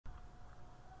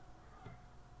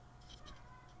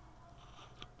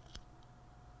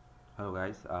Hello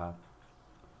guys,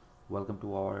 welcome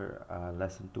to our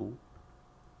lesson 2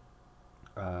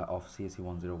 of CSE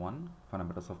 101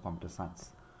 Fundamentals of Computer Science.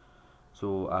 So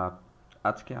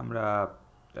আজকে আমরা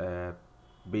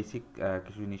basic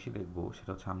কিছু জিনিসই দেখব।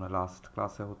 সেটা হচ্ছে আমরা লাস্ট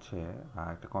ক্লাসে হচ্ছে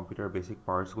একটা কম্পিউটার বেসিক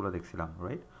পার্টসগুলো দেখছিলাম,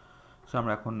 রাইট? সো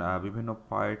আমরা এখন বিভিন্ন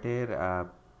পার্টের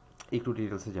একটু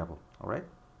ডিটেলসে যাব, অলরাইট?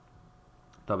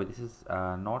 তবে this is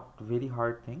not very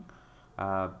hard thing.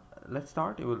 Let's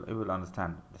start. You will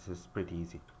understand. This is pretty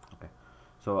easy. Okay.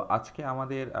 So আজকে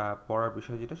আমাদের পড়ার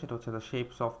বিষয় যেটা সেটা হচ্ছে the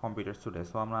shapes of computers today.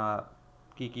 So আমরা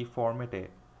কী ফরম্যাটে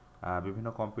বিভিন্ন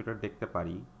কম্পিউটার দেখতে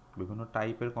পারি, বিভিন্ন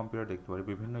টাইপের কম্পিউটার দেখতে পারি,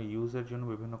 বিভিন্ন ইউজের জন্য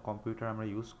বিভিন্ন কম্পিউটার আমরা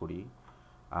ইউজ করি,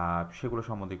 সেগুলো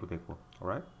সম্বন্ধে একটু দেখবো,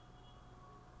 alright?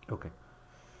 Okay,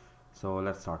 so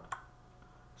let's start.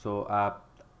 So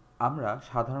আমরা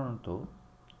সাধারণত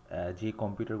যে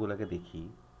কম্পিউটারগুলোকে দেখি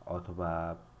অথবা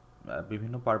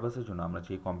বিভিন্ন পারপাসের জন্য আমরা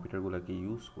যে কম্পিউটারগুলোকে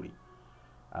ইউজ করি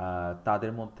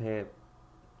তাদের মধ্যে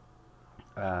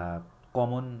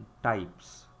কমন টাইপস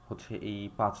হচ্ছে এই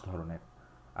 5 ধরনের।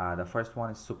 The first one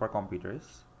is super computers,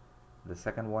 the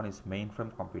second one is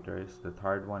mainframe computers, the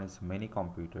third one is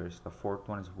minicomputers, the fourth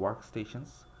one is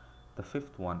workstations, the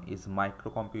fifth one is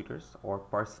microcomputers or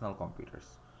personal computers.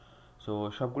 So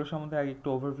সবগুলো সম্বন্ধে আগে একটু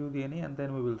overview দিয়ে নিই and then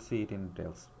we will see it in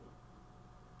details.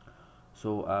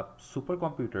 So super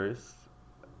computers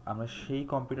আমরা সেই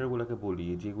কম্পিউটারগুলোকে বলি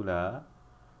যেগুলা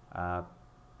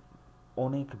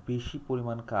অনেক বেশি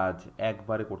পরিমাণ কাজ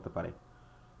একবারে করতে পারে।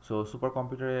 সো সুপার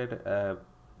কম্পিউটারের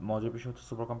মজার বিষয় হচ্ছে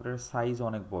সুপার কম্পিউটারের সাইজ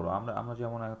অনেক বড়। আমরা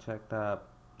যেমন হচ্ছে একটা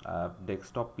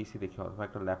ডেস্কটপ পিসি দেখি অথবা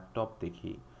একটা ল্যাপটপ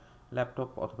দেখি, ল্যাপটপ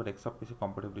অথবা ডেস্কটপ পিসি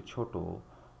কম্পারেটিভলি ছোট,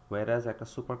 ওয়ারাজ একটা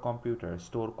সুপার কম্পিউটার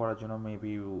স্টোর করার জন্য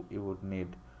maybe you would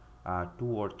need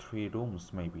 2 or 3 rooms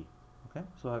maybe. Okay,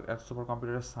 so একটা সুপার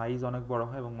কম্পিউটারের সাইজ অনেক বড়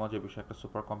হয় এবং মজার বিষয় একটা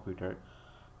সুপার কম্পিউটার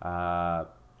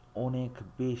অনেক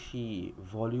বেশি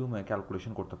ভলিউমে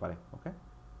ক্যালকুলেশন করতে পারে। ওকে,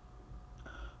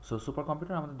 সো সুপার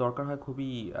কম্পিউটার আমাদের দরকার হয় খুবই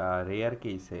রেয়ার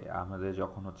কেসে, আমাদের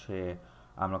যখন হচ্ছে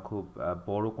আমরা খুব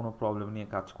বড় কোনো প্রবলেম নিয়ে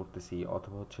কাজ করতেছি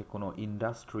অথবা হচ্ছে কোনো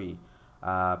ইন্ডাস্ট্রি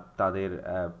তাদের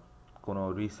কোনো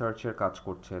রিসার্চের কাজ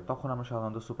করছে, তখন আমরা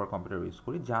সাধারণত সুপার কম্পিউটার ইউজ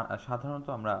করি। সাধারণত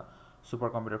আমরা সুপার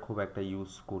কম্পিউটার খুব একটা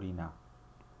ইউজ করি না।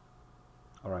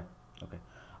 Alright, okay.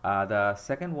 The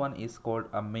second one is called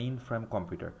a mainframe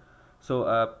computer. So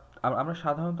আমরা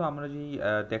সাধারণত আমরা যেই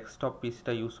ডেস্কটপ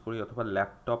পিসিটা ইউজ করি অথবা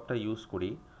ল্যাপটপটা ইউজ করি,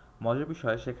 মজার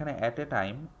বিষয় সেখানে অ্যাট এ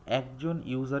টাইম একজন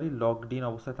ইউজারই লগড ইন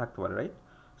অবস্থায় থাকতে পারে, রাইট?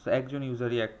 সো একজন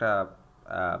ইউজারই একটা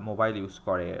মোবাইল ইউজ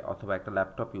করে অথবা একটা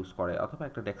ল্যাপটপ ইউজ করে অথবা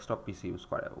একটা ডেস্কটপ পিসি ইউজ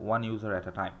করে, one user at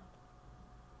a time.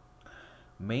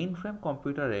 Mainframe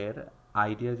কম্পিউটারের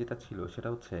আইডিয়া যেটা ছিল সেটা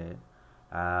হচ্ছে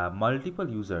multiple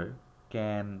user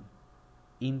can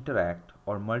interact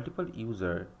or multiple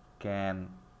user can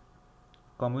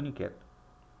communicate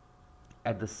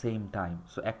at the same time.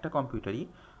 So একটা কম্পিউটারই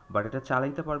বাট এটা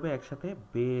চালাইতে পারবে একসাথে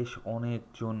বেশ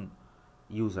অনেকজন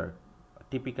ইউজার,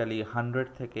 টিপিক্যালি 100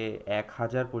 থেকে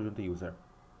 1000 পর্যন্ত ইউজার।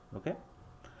 ওকে,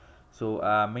 সো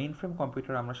মেইনফ্রেম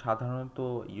কম্পিউটার আমরা সাধারণত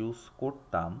ইউজ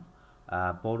করতাম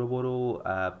বড় বড়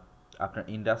আপনার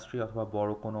ইন্ডাস্ট্রি অথবা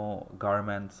বড় কোনো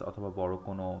গার্মেন্টস অথবা বড়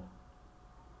কোনো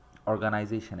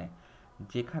অর্গানাইজেশনে,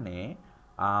 যেখানে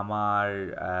আমার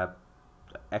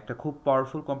একটা খুব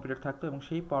পাওয়ারফুল কম্পিউটার থাকতো এবং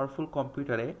সেই পাওয়ারফুল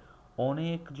কম্পিউটারে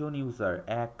অনেকজন ইউজার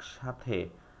একসাথে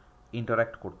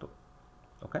ইন্টারাক্ট করতো।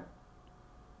 ওকে,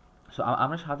 সো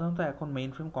আমরা সাধারণত এখন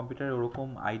মেইনফ্রেম কম্পিউটারে ওরকম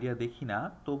আইডিয়া দেখি না,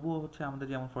 তবুও হচ্ছে আমাদের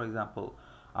যেমন ফর এক্সাম্পল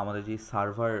আমাদের যে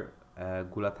সার্ভার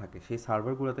গুলা থাকে সেই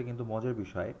সার্ভারগুলোতে কিন্তু মজার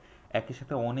বিষয় একই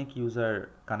সাথে অনেক ইউজার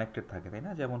কানেক্টেড থাকে, তাই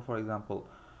না? যেমন ফর এক্সাম্পল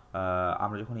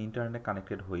আমরা যখন ইন্টারনেটে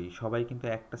কানেক্টেড হই সবাই কিন্তু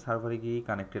একটা সার্ভারে গিয়েই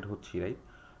কানেক্টেড হচ্ছি, right?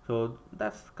 So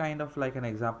that's kind of like an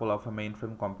example of a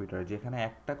mainframe computer, যেখানে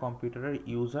একটা কম্পিউটারের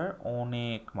ইউজার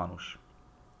অনেক মানুষ।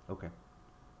 ওকে,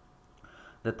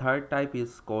 the third type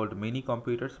is called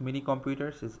minicomputers.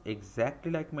 Minicomputers is exactly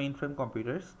like mainframe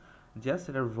computers, just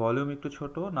এটার ভলিউম একটু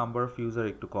ছোট, নাম্বার অফ ইউজার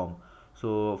একটু কম। So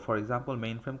for example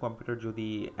mainframe computer যদি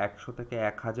 100 থেকে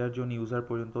 1000 জন ইউজার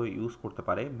পর্যন্ত ইউজ করতে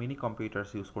পারে, মিনি কম্পিউটার্স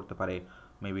ইউজ করতে পারে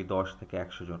মেবি 10 থেকে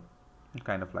 100 জন,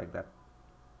 কাইন্ড অফ লাইক দ্যাট।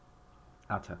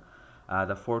 আচ্ছা,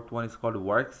 the fourth one is called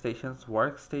ওয়ার্কস্টেশনস।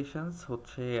 ওয়ার্কস্টেশনস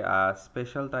হচ্ছে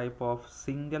special type of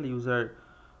single user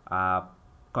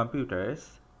computers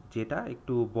যেটা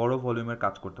একটু বড় ভলিউমের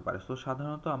কাজ করতে পারে। সো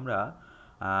সাধারণত আমরা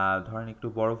ধরেন একটু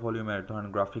বড় ভলিউমের, ধরেন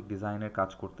গ্রাফিক ডিজাইনের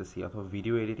কাজ করতেছি অথবা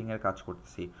ভিডিও এডিটিংয়ের কাজ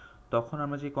করতেছি, তখন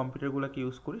আমরা যে কম্পিউটারগুলোকে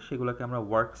ইউজ করি সেগুলোকে আমরা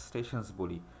ওয়ার্ক স্টেশনস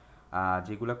বলি।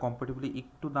 যেগুলো কম্পারেটিভলি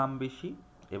একটু দাম বেশি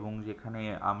এবং যেখানে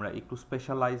আমরা একটু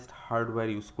স্পেশালাইজড হার্ডওয়্যার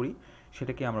ইউজ করি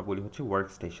সেটাকে আমরা বলি হচ্ছে work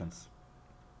stations.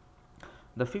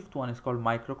 The fifth one is called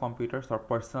মাইক্রোকম্পিউটার্স or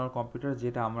personal computer,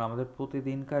 যেটা আমরা আমাদের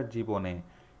প্রতিদিনকার জীবনে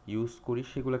ইউজ করি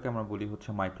সেগুলোকে আমরা বলি হচ্ছে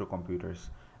মাইক্রোকম্পিউটার্স।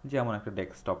 যেমন একটা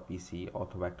ডেস্কটপ পিসি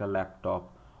অথবা একটা ল্যাপটপ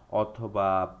অথবা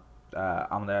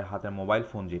আমাদের হাতের মোবাইল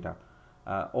ফোন যেটা,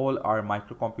 all are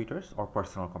microcomputers or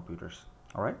personal computers.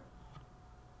 Alright?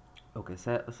 Okay,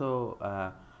 so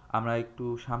আমরা একটু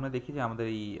সামনে দেখি যে আমাদের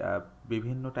এই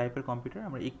বিভিন্ন টাইপের কম্পিউটার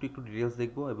আমরা একটু একটু ডিটেলস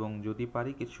দেখব এবং যদি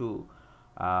পারি কিছু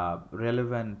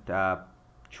রেলেভেন্ট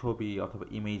ছবি অথবা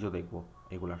ইমেজও দেখব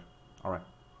এগুলার। Alright,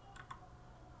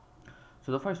 so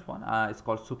the first one is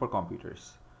called super computers.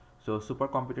 So super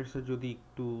কম্পিউটার্সের যদি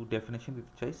একটু ডেফিনেশন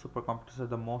দিতে চাই, super computers are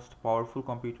the most powerful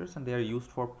computers and they are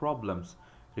used for problems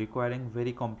recurring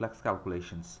very complex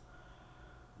calculations.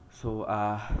 So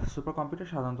super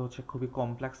computer সাধারণত হচ্ছে খুবই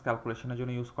complex ক্যালকুলেশনের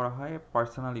জন্য use করা হয়,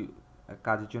 পার্সোনাল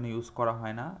কাজের জন্য ইউজ করা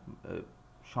হয় না।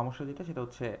 সমস্যা যেটা সেটা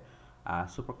হচ্ছে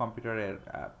সুপার কম্পিউটারের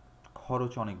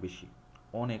খরচ অনেক বেশি,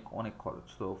 অনেক অনেক খরচ।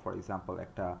 তো ফর এক্সাম্পল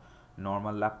একটা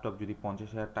নর্মাল ল্যাপটপ যদি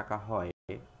 50,000 টাকা হয়,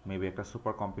 মেবি একটা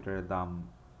সুপার কম্পিউটারের দাম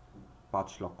 5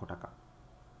 লক্ষ টাকা,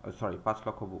 সরি 5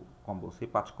 লক্ষ কম বলছি,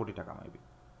 5 কোটি টাকা maybe,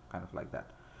 kind of like that.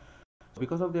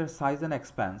 Because of their size and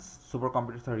expense,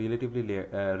 supercomputers are relatively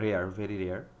rare, very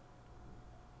rare.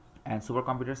 And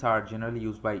supercomputers are generally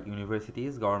used by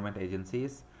universities, government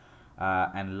agencies,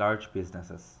 and large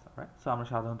businesses. Right? So আমরা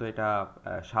সাধারণত এটা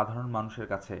সাধারণ মানুষের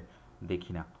কাছে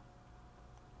দেখি না।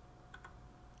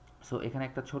 So এখানে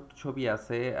একটা ছোট্ট ছবি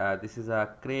আছে, this is a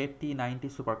crate T90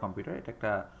 supercomputer. এটা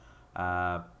একটা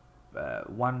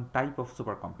one type of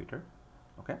supercomputer.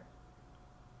 Okay,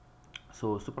 so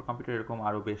supercomputer এরকম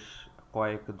আরও বেশ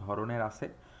কয়েক ধরনের আছে।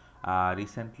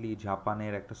 রিসেন্টলি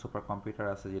জাপানের একটা সুপার কম্পিউটার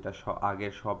আছে যেটা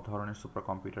আগের সব ধরনের সুপার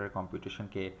কম্পিউটারের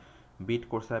কম্পিটিশনকে বিট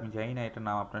করছে। আমি জানি না এটার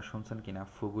নাম আপনারা শুনছেন কিনা,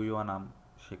 ফুগুইয়া নাম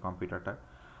সেই কম্পিউটারটার।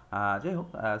 যাই হোক,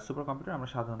 সুপার কম্পিউটার আমরা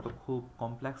সাধারণত খুব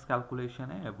কমপ্লেক্স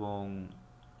ক্যালকুলেশনে এবং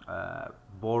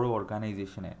বড়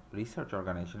অর্গানাইজেশনে, রিসার্চ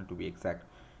অর্গানাইজেশনে টু বি এক্স্যাক্ট,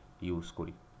 ইউজ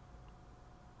করি।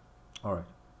 Alright,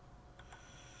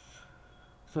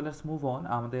 so let's move on.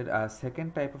 আমাদের সেকেন্ড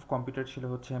টাইপ অফ কম্পিউটার ছিল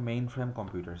হচ্ছে main frame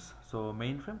computers. So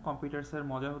main frame কম্পিউটার্সের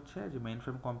মজা হচ্ছে যে মেইন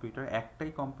ফ্রেম কম্পিউটার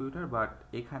একটাই কম্পিউটার, বাট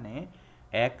এখানে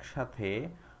একসাথে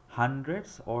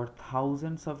hundreds or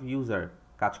thousands of user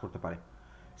কাজ করতে পারে।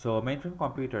 So main frame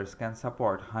computers can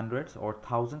support hundreds or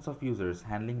thousands of users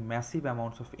handling massive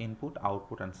amounts of input,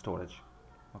 output and storage.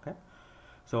 Okay,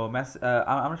 so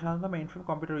আমরা সাধারণত mainframe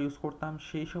computer use করতাম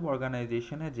সেই সব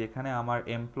অর্গানাইজেশনে যেখানে আমার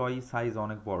এমপ্লয়ি সাইজ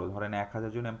অনেক বড়, ধরেন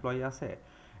 1,000 জন এমপ্লয়ি আছে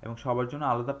এবং সবার জন্য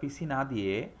আলাদা পিসি না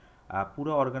দিয়ে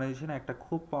পুরো অর্গানাইজেশনে একটা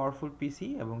খুব পাওয়ারফুল পিসি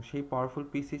এবং সেই পাওয়ারফুল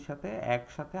পিসির সাথে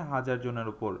একসাথে 1,000 জনের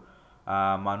উপর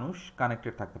মানুষ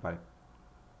কানেক্টেড থাকতে পারে।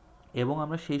 এবং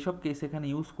আমরা সেই সব কেস এখানে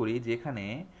ইউজ করি যেখানে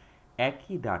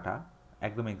একই ডাটা,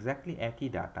 একদম এক্স্যাক্টলি একই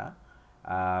ডাটা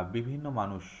বিভিন্ন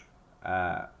মানুষ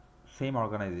সেম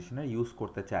অর্গানাইজেশনের ইউজ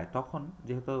করতে চায়, তখন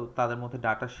যেহেতু তাদের মধ্যে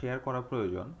ডাটা শেয়ার করা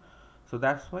প্রয়োজন, সো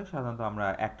দ্যাটস ওয়াই সাধারণত আমরা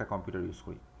একটা কম্পিউটার ইউজ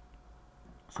করি।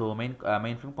 So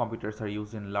mainframe computers are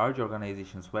used in large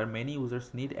organizations where many users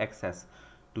need access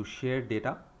to share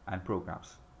data and programs.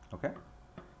 Okay,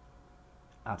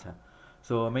 আচ্ছা,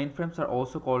 so mainframes are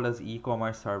also called as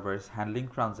e-commerce servers handling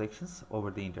transactions over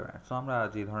the internet. So আমরা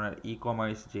যে ধরনের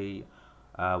e-commerce যেই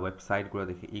ওয়েবসাইটগুলো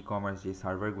দেখি, e commerce যে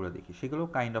সার্ভারগুলো দেখি, সেগুলো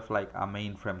kind of like a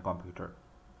main frame computer.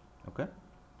 ওকে,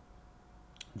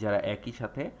 যারা একই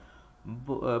সাথে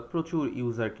প্রচুর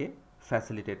ইউজারকে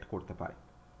ফ্যাসিলিটেট করতে পারে।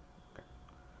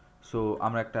 সো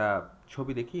আমরা একটা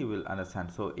ছবি দেখি, ইউ উইল আন্ডারস্ট্যান্ড।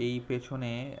 সো এই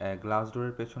পেছনে গ্লাস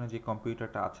ডোরের পেছনে যে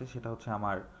কম্পিউটারটা আছে সেটা হচ্ছে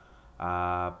আমার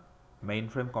মেইন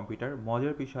ফ্রেম কম্পিউটার।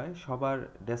 মজার বিষয়, সবার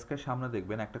ডেস্কের সামনে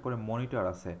দেখবেন একটা করে মনিটর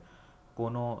আছে,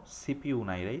 কোনো সিপিইউ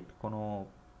নাই, রাইট? কোনো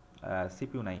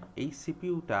সিপিইউ নাই। এই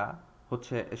সিপিইউটা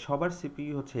হচ্ছে সবার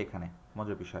সিপিইউ হচ্ছে এখানে,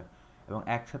 মজার বিষয়, এবং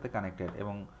একসাথে কানেক্টেড,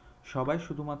 এবং সবাই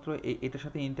শুধুমাত্র এটার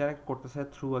সাথে ইন্টারাক্ট করতেছে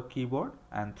through a keyboard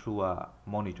and through a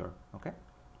monitor. Okay,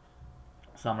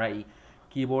 so আমরা এই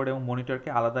কিবোর্ড এবং মনিটরকে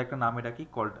আলাদা একটা নামে ডাকি,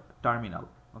 কল্ড টার্মিনাল।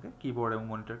 ওকে, কিবোর্ড এবং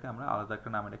মনিটরকে আমরা আলাদা একটা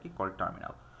নামে ডাকি, কল্ড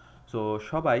টার্মিনাল। সো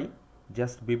সবাই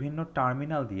জাস্ট বিভিন্ন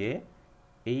টার্মিনাল দিয়ে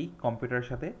এই কম্পিউটারের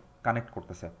সাথে কানেক্ট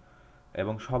করতেছে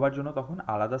এবং সবার জন্য তখন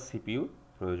আলাদা সিপিইউ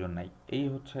প্রয়োজন নাই। এই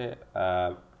হচ্ছে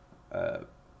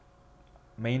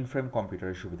মেইন ফ্রেম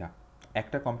কম্পিউটারের সুবিধা।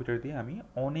 একটা কম্পিউটার দিয়ে আমি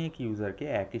অনেক ইউজারকে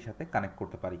একই সাথে কানেক্ট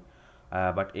করতে পারি।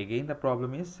 But again the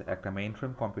problem is একটা মেইন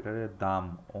ফ্রেম কম্পিউটারের দাম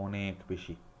অনেক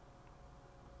বেশি।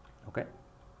 ওকে,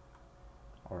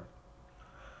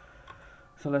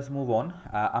 সো লেটস মুভ অন।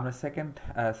 আমরা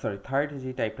থার্ড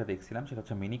যে টাইপটা দেখছিলাম সেটা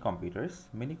হচ্ছে mini computers.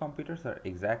 Mini computers R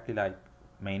exactly like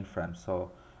main frame. So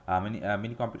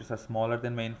mini computers are smaller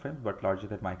than mainframes but larger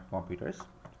than microcomputers.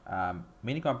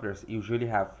 Mini computers usually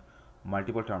have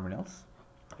multiple terminals,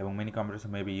 এবং many computers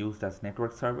may be used as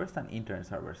network servers and internet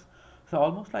servers. So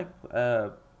almost like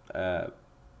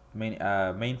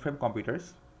mainframe computers,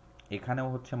 এখানেও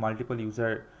হচ্ছে multiple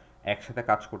user একসাথে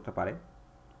কাজ করতে পারে,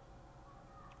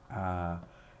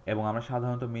 এবং আমরা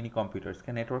সাধারণত মিনি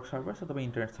কম্পিউটার্সকে নেটওয়ার্ক সার্ভার অথবা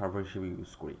ইন্টারনেট সার্ভার হিসেবে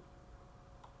ইউজ করি।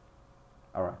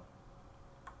 অলরাইট,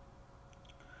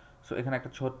 সো এখানে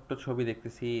একটা ছোট্ট ছবি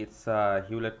দেখতেছি, it's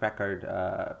Hewlett Packard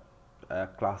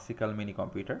classical mini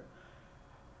computer,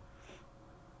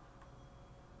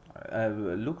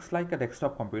 looks like a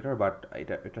desktop computer, but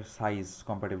এটার সাইজ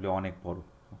কম্পারেটিভলি অনেক বড়।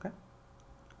 ওকে,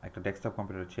 একটা ডেস্কটপ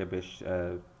কম্পিউটারের চেয়ে বেশ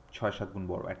 6-7 গুণ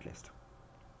বড় at least.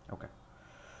 Okay,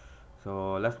 so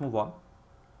let's move on.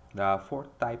 The fourth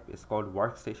type is called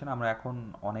workstation. আমরা এখন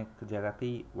অনেক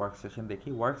জায়গাতেই ওয়ার্কস্টেশন দেখি।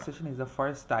 Workstation is the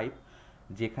first type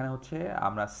যেখানে হচ্ছে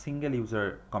আমরা সিঙ্গেল ইউজার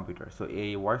কম্পিউটার, সো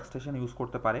এই ওয়ার্কস্টেশন ইউজ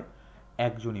করতে পারে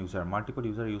একজন ইউজার, মাল্টিপল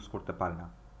ইউজার ইউজ করতে পারে না।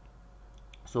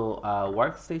 So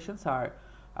ওয়ার্কস্টেশনস R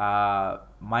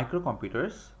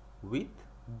মাইক্রোকম্পিউটার্স with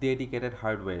dedicated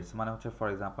hardwares, মানে হচ্ছে ফর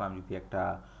এক্সাম্পল আমি যদি একটা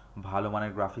ভালো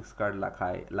মানের গ্রাফিক্স কার্ড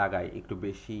লাগাই, একটু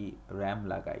বেশি র্যাম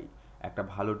লাগাই, একটা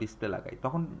ভালো ডিসপ্লে লাগাই,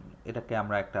 তখন এটাকে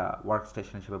আমরা একটা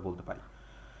ওয়ার্কস্টেশন হিসেবে বলতে পারি।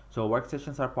 So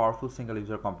ওয়ার্কস্টেশনস R powerful single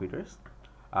user computers.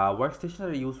 Workstations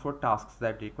are used for tasks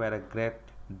that require a great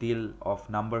deal of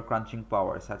number crunching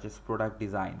power, such as product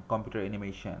design, computer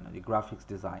animation, graphics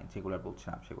design, যেগুলো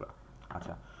বলছিলাম সেগুলো।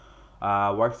 আচ্ছা,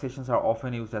 workstations are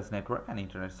often used as network and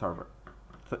internet server.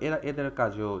 So এদের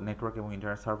কাজেও network এবং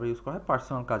internet server use করা হয়,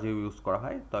 personal কাজেও ইউজ করা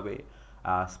হয়, তবে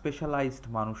স্পেশালাইজড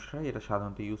মানুষরা এটা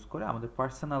সাধারণত ইউজ করে আমাদের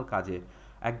পার্সোনাল কাজে,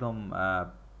 একদম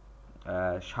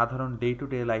সাধারণ ডে টু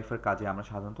ডে লাইফের কাজে আমরা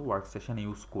সাধারণত ওয়ার্কস্টেশন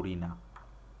ইউজ করি না।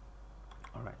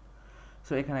 অলরাইট,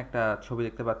 সো এখানে একটা ছবি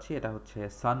দেখতে পাচ্ছি, এটা হচ্ছে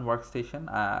সান ওয়ার্কস্টেশন,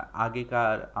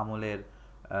 আগেকার আমলের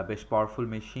বেশ পাওয়ারফুল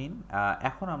মেশিন।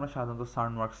 এখন আমরা সাধারণত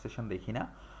সান ওয়ার্কস্টেশন দেখি না,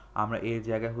 আমরা এর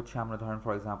জায়গায় হচ্ছে আমরা ধরেন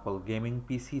ফর এক্সাম্পল গেমিং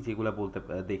পিসি যেগুলো বলতে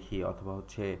দেখি, অথবা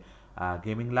হচ্ছে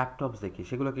গেমিং ল্যাপটপস দেখি,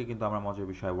 সেগুলোকে কিন্তু আমরা মজার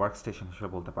বিষয় ওয়ার্কস্টেশন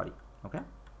হিসেবে বলতে পারি। ওকে,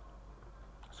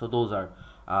 so those are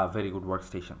very good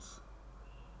ওয়ার্কস্টেশনস।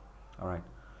 Alright,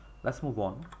 let's move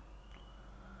on.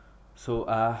 So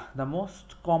the most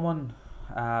common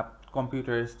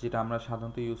computers যেটা আমরা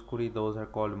সাধারণত ইউজ করি, those are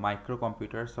called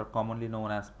microcomputers or commonly known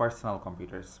as personal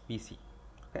computers, PC.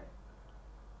 Okay,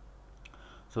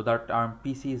 so that term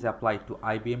PC is applied to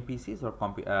IBM-PCs or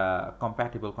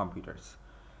compatible computers.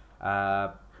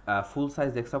 Full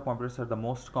size desktop computers are the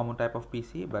most common type of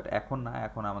PC, but এখন না,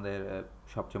 এখন আমাদের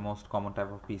সবচেয়ে most common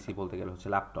type of PC বলতে গেলে হচ্ছে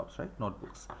laptops, right,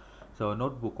 notebooks. So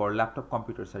notebook or laptop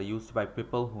computers are used by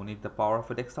people who need the power of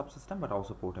a desktop system but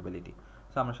also portability.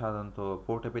 So আমরা সাধারণত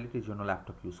পোর্টেবিলিটির জন্য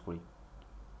ল্যাপটপ ইউজ করি।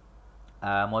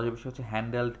 মজার বিষয় হচ্ছে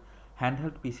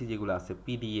হ্যান্ডহেল্ড পিসি যেগুলো আছে,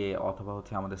 পিডিএ অথবা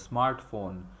হচ্ছে আমাদের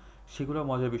স্মার্টফোন, সেগুলো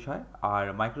মজার বিষয়। আর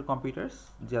মাইক্রো কম্পিউটার্স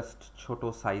জাস্ট ছোটো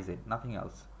সাইজে, nothing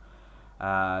else.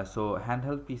 So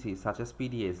handheld PC such as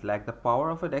PDS lack the power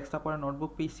of A desktop or a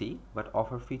notebook PC but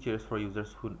offer features for users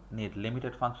who need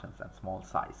limited functions and small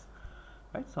size.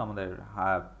 Right, so আমাদের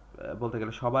বলতে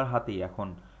গেলে সবার হাতেই এখন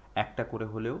একটা করে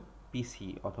হলেও পিসি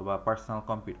অথবা পার্সোনাল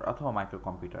কম্পিউটার অথবা মাইক্রো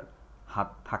কম্পিউটার হাত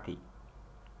থাকেই।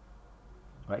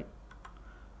 রাইট,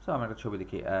 সো আমরা একটা ছবি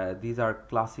দেখি, these are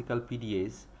classical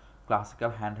PDS,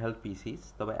 classical handheld পিসিস।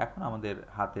 তবে এখন আমাদের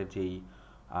হাতের যেই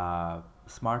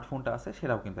স্মার্টফোনটা আছে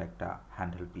সেটাও কিন্তু একটা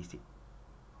handheld PC.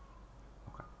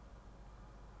 Okay,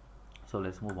 so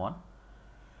let's move on.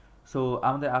 So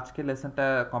আমাদের আজকের লেসনটা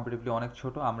কম্পারেটিভলি অনেক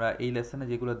ছোট। আমরা এই লেসনে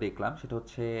যেগুলো দেখলাম সেটা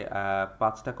হচ্ছে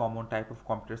 5টা common type of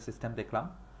computer system দেখলাম,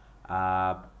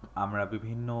 আমরা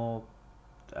বিভিন্ন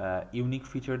ইউনিক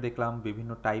ফিচার দেখলাম,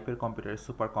 বিভিন্ন টাইপের কম্পিউটার,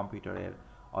 সুপার কম্পিউটারের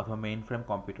অথবা মেইন ফ্রেম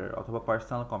কম্পিউটার অথবা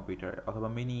পার্সোনাল কম্পিউটার অথবা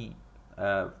মিনি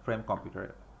ফ্রেম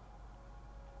কম্পিউটারের,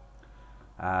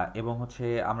 এবং হচ্ছে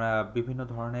আমরা বিভিন্ন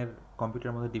ধরনের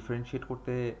কম্পিউটারের মধ্যে ডিফারেন্সিয়েট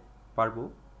করতে পারবো,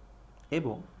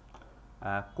 এবং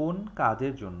কোন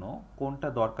কাজের জন্য কোনটা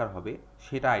দরকার হবে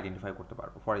সেটা আইডেন্টিফাই করতে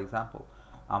পারবো। ফর এক্সাম্পল,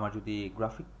 আমার যদি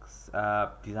গ্রাফিক্স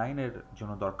ডিজাইনের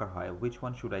জন্য দরকার হয়, which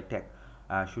one should I take?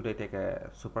 Should I take a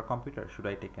supercomputer? Should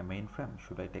I take a mainframe?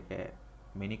 Should I take a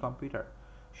mini computer?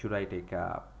 Should I take a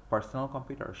personal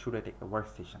computer? Should I take a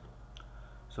workstation?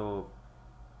 So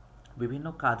বিভিন্ন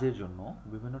কাজের জন্য,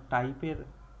 বিভিন্ন টাইপের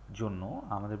জন্য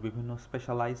আমাদের বিভিন্ন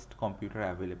specialised computer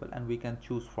available and we can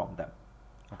choose from them.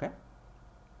 Okay,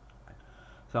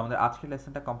 so আমাদের আজকের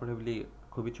লেসনটা কম্পারেটিভলি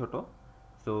খুবই ছোট।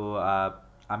 সো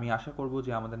আমি আশা করব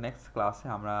যে আমাদের নেক্সট ক্লাসে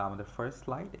আমরা আমাদের ফার্স্ট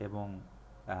স্লাইড এবং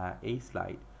এই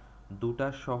স্লাইড দুটা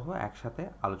সহ একসাথে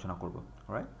আলোচনা করব।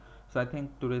 Right, so I think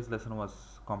today's lesson was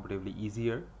comparatively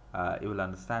easier, you will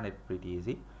understand it pretty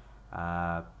easy.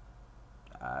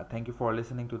 Thank you for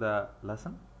listening to the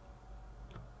lesson.